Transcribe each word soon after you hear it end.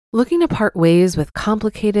Looking to part ways with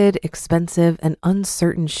complicated, expensive, and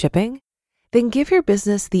uncertain shipping? Then give your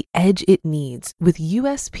business the edge it needs with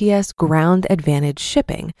USPS Ground Advantage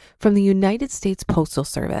shipping from the United States Postal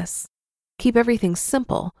Service. Keep everything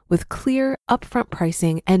simple with clear, upfront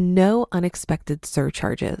pricing and no unexpected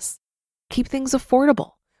surcharges. Keep things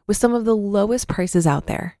affordable with some of the lowest prices out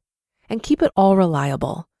there. And keep it all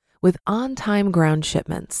reliable with on-time ground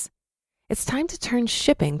shipments. It's time to turn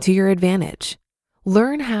shipping to your advantage.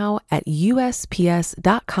 Learn how at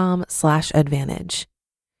USPS.com/advantage.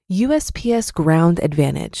 USPS Ground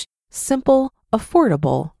Advantage. Simple,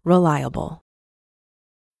 affordable, reliable.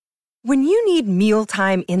 When you need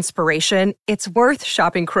mealtime inspiration, it's worth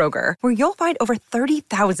shopping Kroger, where you'll find over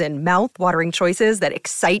 30,000 mouth-watering choices that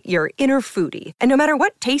excite your inner foodie. And no matter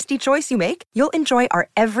what tasty choice you make, you'll enjoy our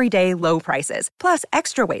everyday low prices, plus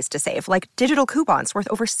extra ways to save, like digital coupons worth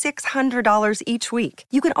over $600 each week.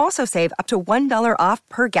 You can also save up to $1 off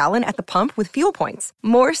per gallon at the pump with fuel points.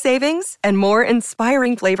 More savings and more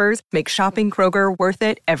inspiring flavors make shopping Kroger worth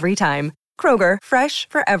it every time. Kroger, fresh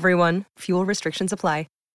for everyone. Fuel restrictions apply.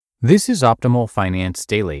 This is Optimal Finance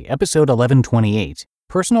Daily, episode 1128,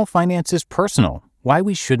 Personal Finance is Personal, Why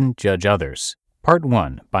We Shouldn't Judge Others, Part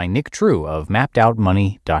 1, by Nick True of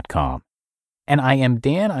MappedOutMoney.com. And I am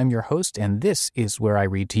Dan, I'm your host, and this is where I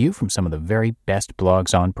read to you from some of the very best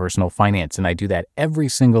blogs on personal finance, and I do that every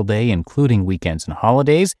single day, including weekends and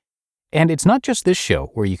holidays. And it's not just this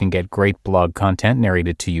show where you can get great blog content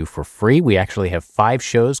narrated to you for free. We actually have 5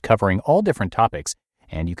 shows covering all different topics,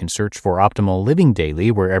 and you can search for Optimal Living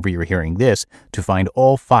Daily wherever you're hearing this to find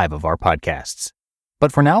all 5 of our podcasts.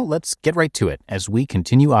 But for now, let's get right to it as we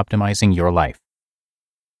continue optimizing your life.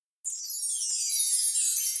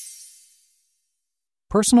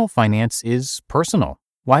 Personal Finance is Personal,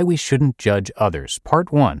 Why We Shouldn't Judge Others,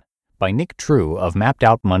 Part 1, by Nick True of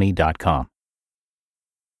MappedOutMoney.com.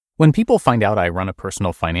 When people find out I run a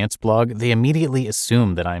personal finance blog, they immediately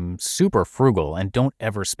assume that I'm super frugal and don't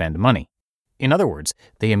ever spend money. In other words,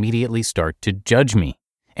 they immediately start to judge me.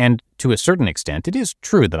 And to a certain extent, it is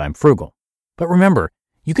true that I'm frugal. But remember,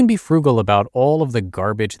 you can be frugal about all of the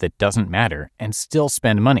garbage that doesn't matter and still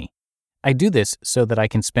spend money. I do this so that I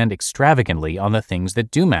can spend extravagantly on the things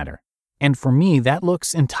that do matter. And for me, that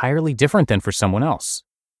looks entirely different than for someone else.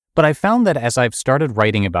 But I've found that as I've started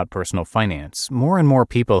writing about personal finance, more and more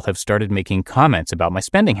people have started making comments about my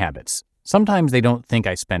spending habits. Sometimes they don't think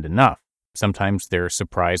I spend enough. Sometimes they're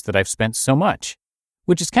surprised that I've spent so much,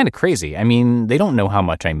 which is kind of crazy. I mean, they don't know how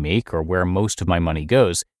much I make or where most of my money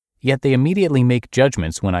goes, yet they immediately make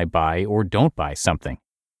judgments when I buy or don't buy something.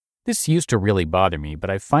 This used to really bother me, but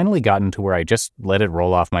I've finally gotten to where I just let it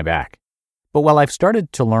roll off my back. But while I've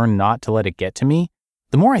started to learn not to let it get to me,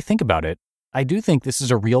 the more I think about it, I do think this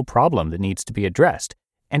is a real problem that needs to be addressed.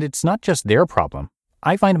 And it's not just their problem.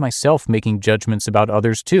 I find myself making judgments about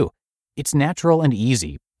others too. It's natural and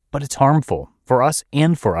easy, but it's harmful for us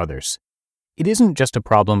and for others. It isn't just a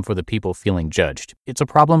problem for the people feeling judged. It's a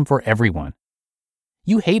problem for everyone.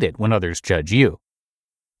 You hate it when others judge you.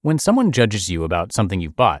 When someone judges you about something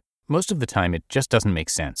you've bought, most of the time it just doesn't make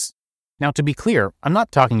sense. Now, to be clear, I'm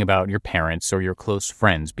not talking about your parents or your close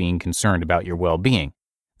friends being concerned about your well-being.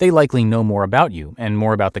 They likely know more about you and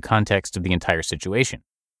more about the context of the entire situation.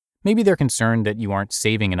 Maybe they're concerned that you aren't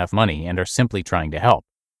saving enough money and are simply trying to help.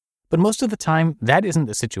 But most of the time, that isn't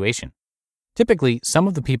the situation. Typically, some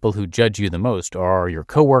of the people who judge you the most are your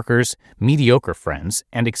coworkers, mediocre friends,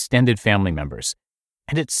 and extended family members.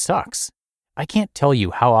 And it sucks. I can't tell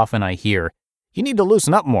you how often I hear, "You need to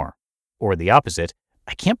loosen up more," or the opposite,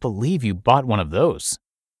 "I can't believe you bought one of those."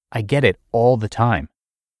 I get it all the time.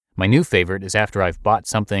 My new favorite is after I've bought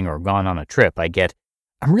something or gone on a trip, I get,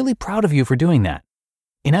 "I'm really proud of you for doing that."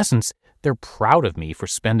 In essence, they're proud of me for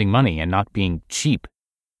spending money and not being cheap.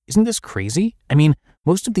 Isn't this crazy? I mean,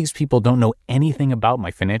 most of these people don't know anything about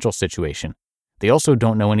my financial situation. They also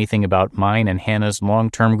don't know anything about mine and Hannah's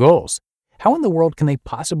long-term goals. How in the world can they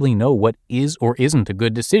possibly know what is or isn't a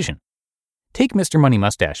good decision? Take Mr. Money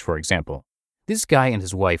Mustache, for example. This guy and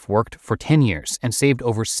his wife worked for 10 years and saved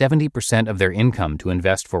over 70% of their income to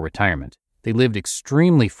invest for retirement. They lived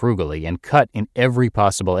extremely frugally and cut in every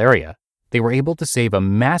possible area. They were able to save a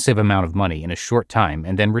massive amount of money in a short time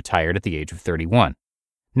and then retired at the age of 31.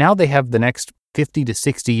 Now they have the next 50 to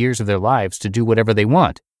 60 years of their lives to do whatever they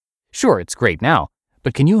want. Sure, it's great now,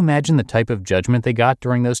 but can you imagine the type of judgment they got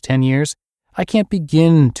during those 10 years? I can't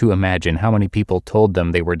begin to imagine how many people told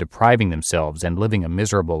them they were depriving themselves and living a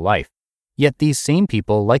miserable life. Yet these same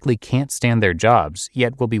people likely can't stand their jobs,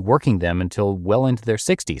 yet will be working them until well into their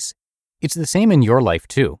 60s. It's the same in your life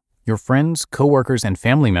too. Your friends, coworkers, and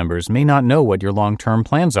family members may not know what your long-term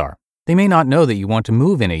plans are. They may not know that you want to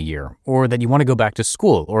move in a year, or that you want to go back to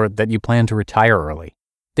school, or that you plan to retire early.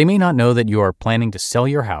 They may not know that you are planning to sell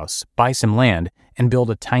your house, buy some land, and build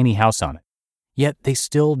a tiny house on it. Yet they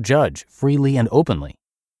still judge freely and openly.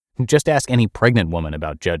 Just ask any pregnant woman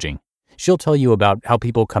about judging. She'll tell you about how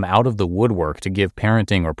people come out of the woodwork to give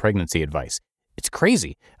parenting or pregnancy advice. It's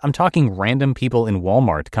crazy. I'm talking random people in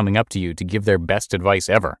Walmart coming up to you to give their best advice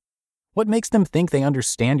ever. What makes them think they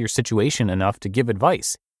understand your situation enough to give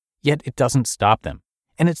advice? Yet it doesn't stop them.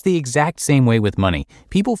 And it's the exact same way with money.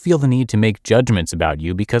 People feel the need to make judgments about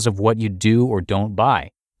you because of what you do or don't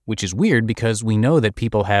buy, which is weird because we know that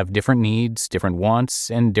people have different needs, different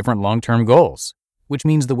wants, and different long-term goals, which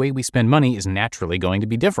means the way we spend money is naturally going to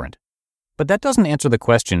be different. But that doesn't answer the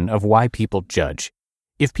question of why people judge.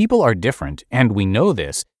 If people are different, and we know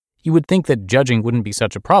this, you would think that judging wouldn't be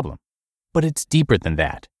such a problem. But it's deeper than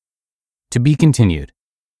that. To be continued.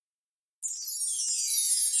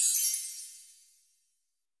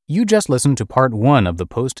 You just listened to part 1 of the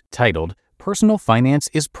post titled, Personal Finance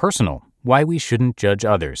is Personal, Why We Shouldn't Judge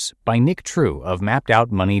Others, by Nick True of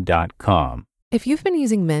MappedOutMoney.com. If you've been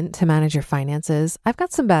using Mint to manage your finances, I've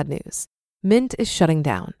got some bad news. Mint is shutting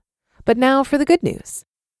down. But now for the good news.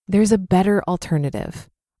 There's a better alternative.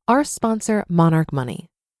 Our sponsor, Monarch Money.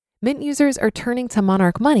 Mint users are turning to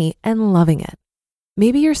Monarch Money and loving it.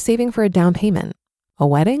 Maybe you're saving for a down payment, a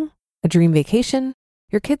wedding, a dream vacation,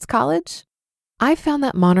 your kids' college. I've found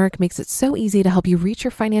that Monarch makes it so easy to help you reach your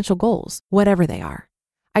financial goals, whatever they are.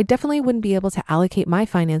 I definitely wouldn't be able to allocate my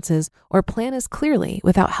finances or plan as clearly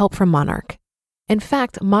without help from Monarch. In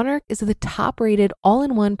fact, Monarch is the top-rated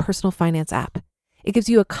all-in-one personal finance app. It gives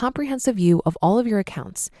you a comprehensive view of all of your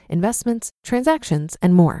accounts, investments, transactions,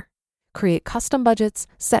 and more. Create custom budgets,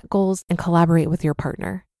 set goals, and collaborate with your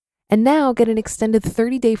partner. And now get an extended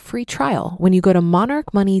 30-day free trial when you go to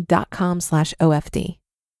monarchmoney.com/OFD.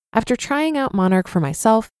 After trying out Monarch for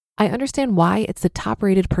myself, I understand why it's the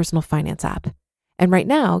top-rated personal finance app. And right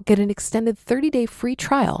now, get an extended 30-day free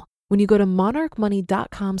trial when you go to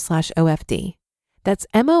monarchmoney.com/OFD. That's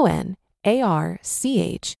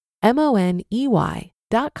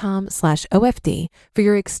monarchmoney.com/OFD for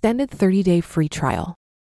your extended 30-day free trial.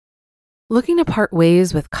 Looking to part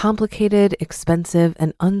ways with complicated, expensive,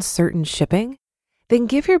 and uncertain shipping? Then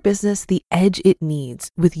give your business the edge it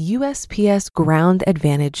needs with USPS Ground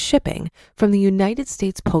Advantage shipping from the United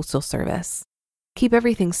States Postal Service. Keep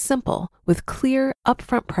everything simple with clear,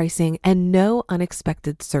 upfront pricing and no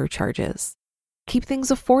unexpected surcharges. Keep things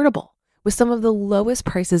affordable with some of the lowest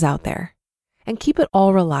prices out there. And keep it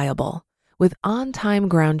all reliable with on-time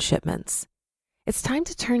ground shipments. It's time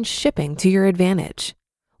to turn shipping to your advantage.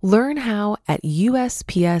 Learn how at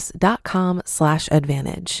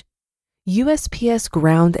USPS.com/advantage. USPS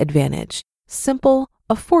Ground Advantage. Simple,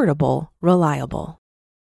 affordable, reliable.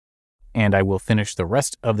 And I will finish the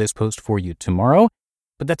rest of this post for you tomorrow.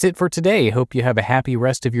 But that's it for today. Hope you have a happy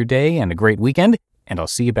rest of your day and a great weekend. And I'll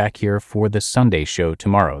see you back here for the Sunday show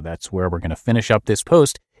tomorrow. That's where we're going to finish up this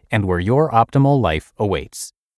post and where your optimal life awaits.